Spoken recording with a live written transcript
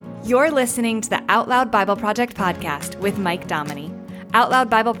You're listening to the Out Loud Bible Project podcast with Mike Dominy. Out Loud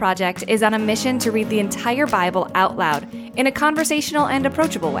Bible Project is on a mission to read the entire Bible out loud in a conversational and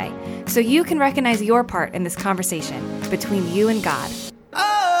approachable way, so you can recognize your part in this conversation between you and God. Before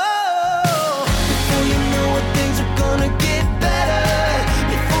you know it, things are gonna get better.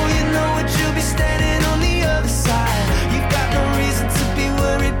 Before you know it, you'll be standing on the other side. You've got no reason to be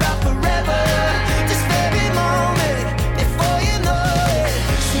worried about forever. Just every moment before you know it.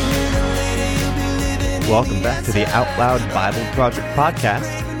 Sooner or later, you'll be living. Welcome back to the Out Loud Bible Project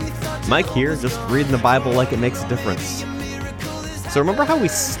podcast. Mike here, just reading the Bible like it makes a difference. So remember how we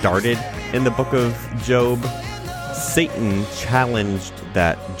started in the book of Job? Satan challenged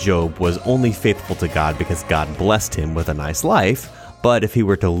that Job was only faithful to God because God blessed him with a nice life, but if he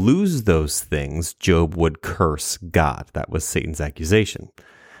were to lose those things, Job would curse God. That was Satan's accusation.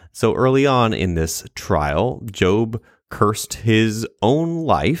 So early on in this trial, Job cursed his own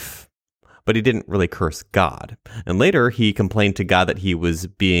life, but he didn't really curse God. And later, he complained to God that he was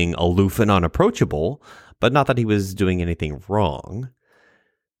being aloof and unapproachable, but not that he was doing anything wrong.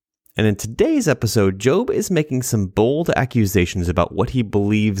 And in today's episode, Job is making some bold accusations about what he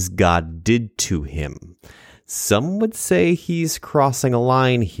believes God did to him. Some would say he's crossing a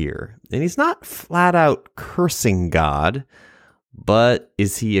line here, and he's not flat out cursing God, but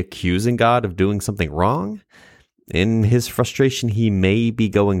is he accusing God of doing something wrong? In his frustration, he may be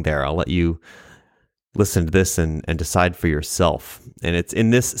going there. I'll let you listen to this and decide for yourself. And it's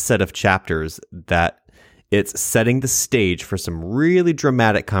in this set of chapters that it's setting the stage for some really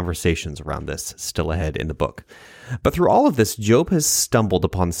dramatic conversations around this still ahead in the book. But through all of this, Job has stumbled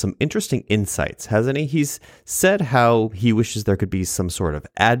upon some interesting insights, hasn't he? He's said how he wishes there could be some sort of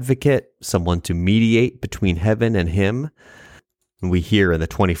advocate, someone to mediate between heaven and him. And we here in the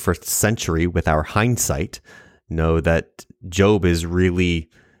 21st century, with our hindsight, know that Job is really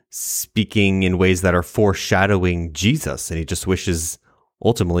speaking in ways that are foreshadowing Jesus, and he just wishes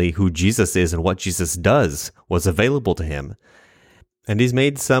ultimately who Jesus is and what Jesus does was available to him. And he's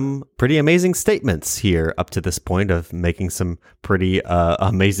made some pretty amazing statements here up to this point of making some pretty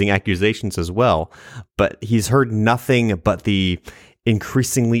amazing accusations as well. But he's heard nothing but the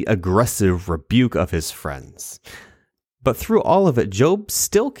increasingly aggressive rebuke of his friends. But through all of it, Job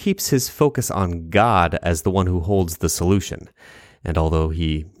still keeps his focus on God as the one who holds the solution. And although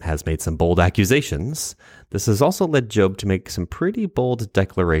he has made some bold accusations, this has also led Job to make some pretty bold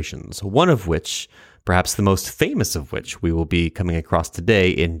declarations, one of which, perhaps the most famous of which, we will be coming across today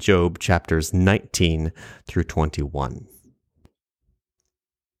in Job chapters 19 through 21.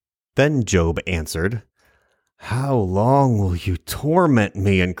 Then Job answered, "How long will you torment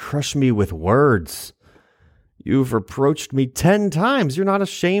me and crush me with words? You've reproached me 10 times. You're not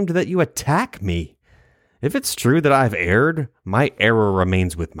ashamed that you attack me. If it's true that I've erred, my error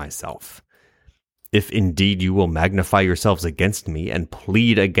remains with myself. If indeed you will magnify yourselves against me and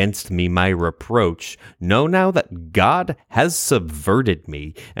plead against me my reproach, know now that God has subverted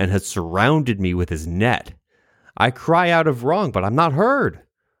me and has surrounded me with his net. I cry out of wrong, but I'm not heard.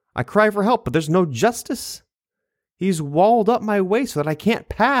 I cry for help, but there's no justice. He's walled up my way so that I can't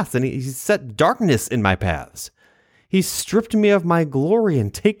pass, and he's set darkness in my paths. He's stripped me of my glory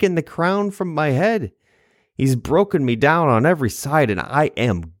and taken the crown from my head. He's broken me down on every side, and I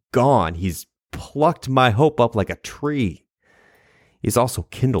am gone. He's plucked my hope up like a tree. He's also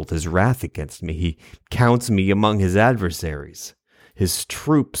kindled his wrath against me. He counts me among his adversaries. His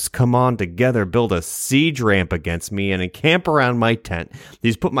troops come on together, build a siege ramp against me, and encamp around my tent.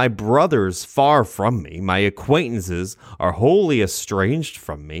 He's put my brothers far from me. My acquaintances are wholly estranged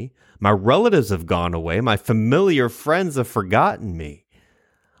from me. My relatives have gone away. My familiar friends have forgotten me.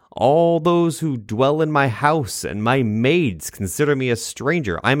 All those who dwell in my house and my maids consider me a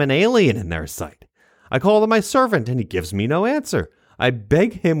stranger. I'm an alien in their sight. I call him my servant, and he gives me no answer. I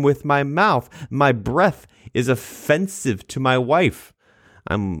beg him with my mouth. My breath is offensive to my wife.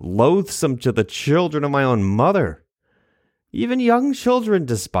 I'm loathsome to the children of my own mother. Even young children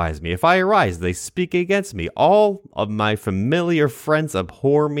despise me. If I arise, they speak against me. All of my familiar friends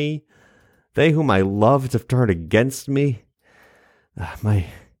abhor me. They whom I loved have turned against me. My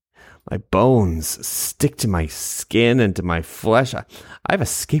bones stick to my skin and to my flesh. I've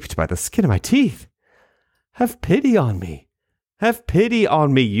escaped by the skin of my teeth. Have pity on me. Have pity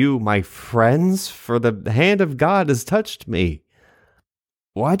on me, you, my friends, for the hand of God has touched me.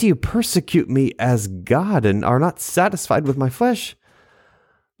 Why do you persecute me as God and are not satisfied with my flesh?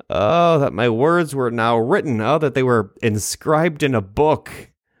 Oh, that my words were now written. Oh, that they were inscribed in a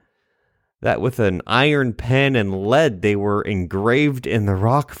book. That with an iron pen and lead they were engraved in the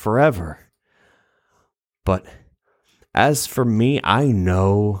rock forever. But as for me, I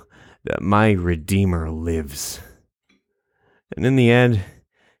know that my Redeemer lives. And in the end,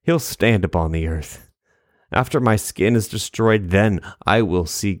 he'll stand upon the earth. After my skin is destroyed, then I will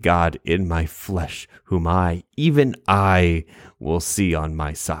see God in my flesh, whom even I, will see on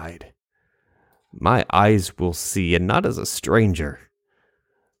my side. My eyes will see, and not as a stranger.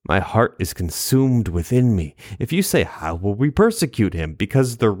 My heart is consumed within me. If you say, how will we persecute him?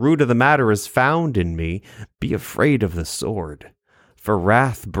 Because the root of the matter is found in me, be afraid of the sword. For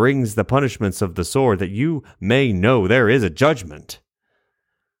wrath brings the punishments of the sword, that you may know there is a judgment.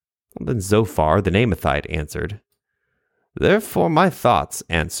 Then Zophar the Naamathite answered, Therefore my thoughts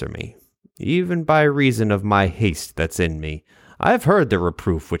answer me, even by reason of my haste that's in me. I have heard the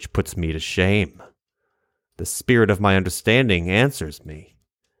reproof which puts me to shame. The spirit of my understanding answers me.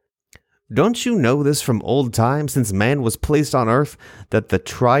 Don't you know this from old time, since man was placed on earth, that the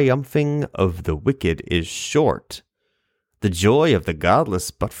triumphing of the wicked is short, the joy of the godless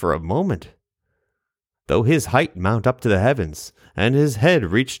but for a moment? Though his height mount up to the heavens, and his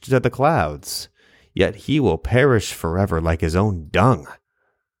head reach to the clouds, yet he will perish forever like his own dung.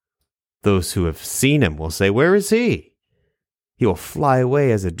 Those who have seen him will say, Where is he? He will fly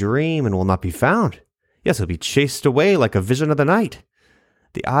away as a dream and will not be found. Yes, he'll be chased away like a vision of the night.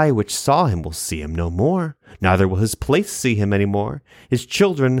 The eye which saw him will see him no more, neither will his place see him any more. His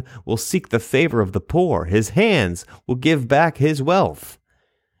children will seek the favor of the poor. His hands will give back his wealth.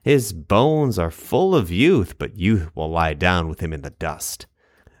 His bones are full of youth, but youth will lie down with him in the dust.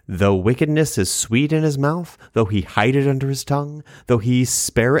 Though wickedness is sweet in his mouth, though he hide it under his tongue, though he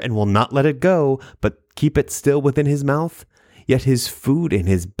spare it and will not let it go, but keep it still within his mouth, yet his food in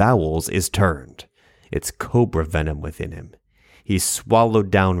his bowels is turned. It's cobra venom within him. He swallowed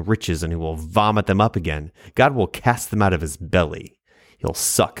down riches, and he will vomit them up again. God will cast them out of his belly. He'll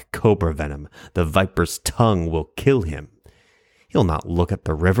suck cobra venom. The viper's tongue will kill him. He'll not look at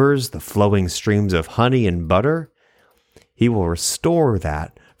the rivers, the flowing streams of honey and butter. He will restore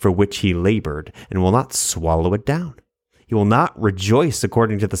that for which he labored, and will not swallow it down. He will not rejoice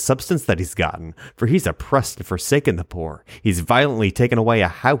according to the substance that he's gotten, for he's oppressed and forsaken the poor. He's violently taken away a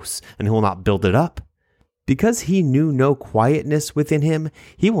house, and he will not build it up. Because he knew no quietness within him,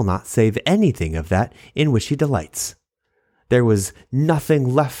 he will not save anything of that in which he delights. There was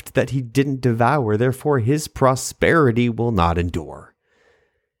nothing left that he didn't devour, therefore his prosperity will not endure.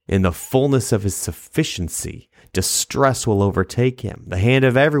 In the fullness of his sufficiency, distress will overtake him. The hand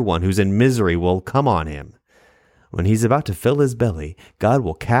of everyone who's in misery will come on him. When he's about to fill his belly, God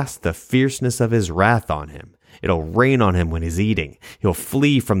will cast the fierceness of his wrath on him. It'll rain on him when he's eating. He'll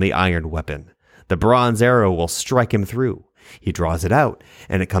flee from the iron weapon. The bronze arrow will strike him through. He draws it out,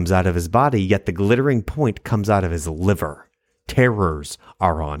 and it comes out of his body, yet the glittering point comes out of his liver. Terrors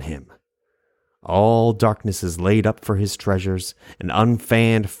are on him. All darkness is laid up for his treasures. An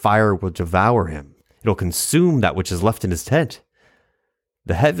unfanned fire will devour him. It'll consume that which is left in his tent.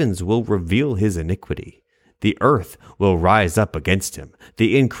 The heavens will reveal his iniquity. The earth will rise up against him.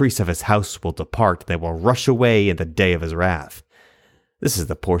 The increase of his house will depart. They will rush away in the day of his wrath. This is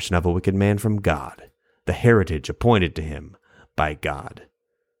the portion of a wicked man from God, the heritage appointed to him by God.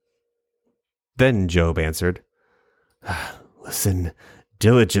 Then Job answered, Listen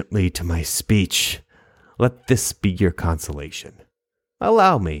diligently to my speech. Let this be your consolation.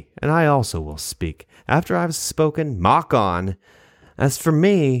 Allow me, and I also will speak. After I have spoken, mock on. As for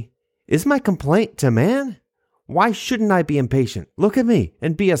me, is my complaint to man? Why shouldn't I be impatient? Look at me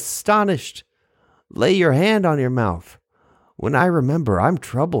and be astonished. Lay your hand on your mouth. When I remember, I'm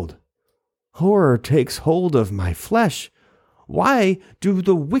troubled. Horror takes hold of my flesh. Why do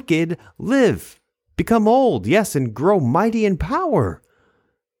the wicked live? Become old, yes, and grow mighty in power.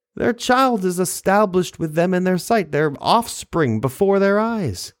 Their child is established with them in their sight, their offspring before their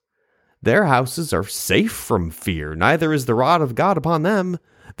eyes. Their houses are safe from fear, neither is the rod of God upon them.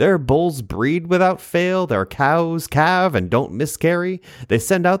 Their bulls breed without fail, their cows calve and don't miscarry. They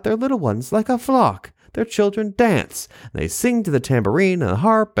send out their little ones like a flock. Their children dance. They sing to the tambourine and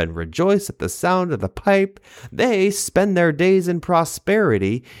harp and rejoice at the sound of the pipe. They spend their days in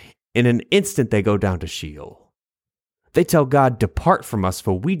prosperity. In an instant they go down to Sheol. They tell God, Depart from us,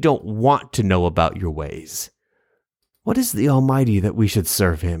 for we don't want to know about your ways. What is the Almighty that we should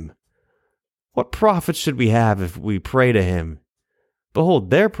serve him? What profit should we have if we pray to him? Behold,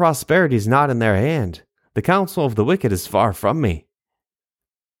 their prosperity is not in their hand. The counsel of the wicked is far from me.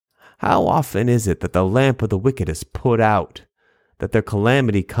 How often is it that the lamp of the wicked is put out, that their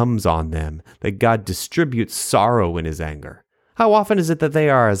calamity comes on them, that God distributes sorrow in his anger? How often is it that they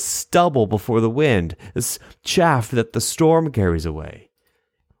are as stubble before the wind, as chaff that the storm carries away?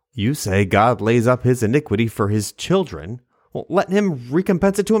 You say God lays up his iniquity for his children. Well, let him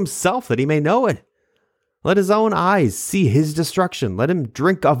recompense it to himself that he may know it. Let his own eyes see his destruction. Let him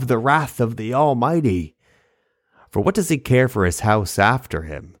drink of the wrath of the Almighty. For what does he care for his house after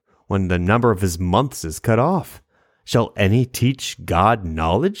him, when the number of his months is cut off? Shall any teach God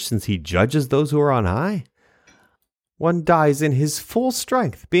knowledge, since he judges those who are on high? One dies in his full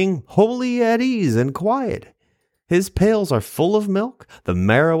strength, being wholly at ease and quiet. His pails are full of milk, the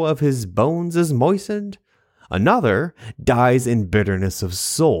marrow of his bones is moistened. Another dies in bitterness of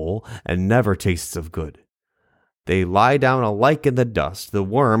soul, and never tastes of good. They lie down alike in the dust, the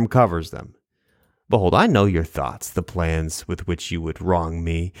worm covers them. Behold, I know your thoughts, the plans with which you would wrong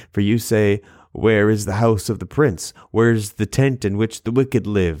me. For you say, where is the house of the prince? Where is the tent in which the wicked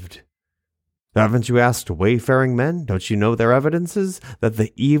lived? Haven't you asked wayfaring men? Don't you know their evidences? That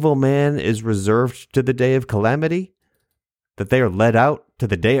the evil man is reserved to the day of calamity? That they are led out to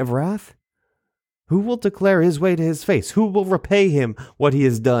the day of wrath? Who will declare his way to his face? Who will repay him what he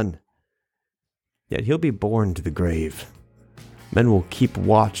has done? Yet he'll be borne to the grave. Men will keep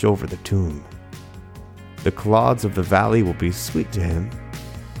watch over the tomb. The clods of the valley will be sweet to him.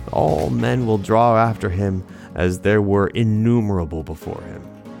 All men will draw after him as there were innumerable before him.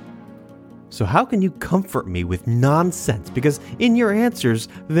 So how can you comfort me with nonsense? Because in your answers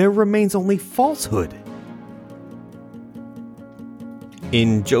there remains only falsehood.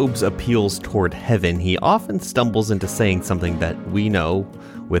 In Job's appeals toward heaven, he often stumbles into saying something that we know,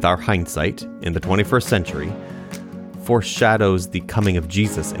 with our hindsight, in the 21st century, foreshadows the coming of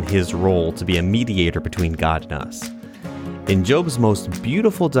Jesus and his role to be a mediator between God and us. In Job's most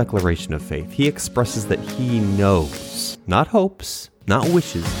beautiful declaration of faith, he expresses that he knows, not hopes, not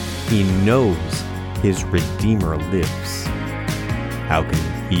wishes, he knows his Redeemer lives. How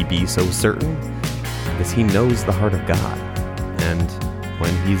can he be so certain? Because he knows the heart of God, and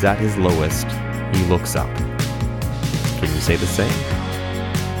when he's at his lowest, he looks up. Can you say the same?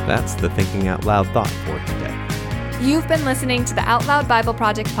 That's the Thinking Out Loud thought for today. You've been listening to the Out Loud Bible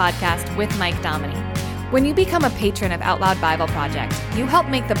Project podcast with Mike Dominy. When you become a patron of Out Loud Bible Project, you help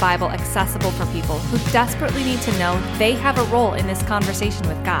make the Bible accessible for people who desperately need to know they have a role in this conversation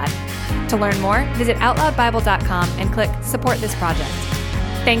with God. To learn more, visit OutLoudBible.com and click Support This Project.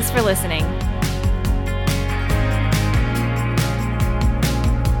 Thanks for listening.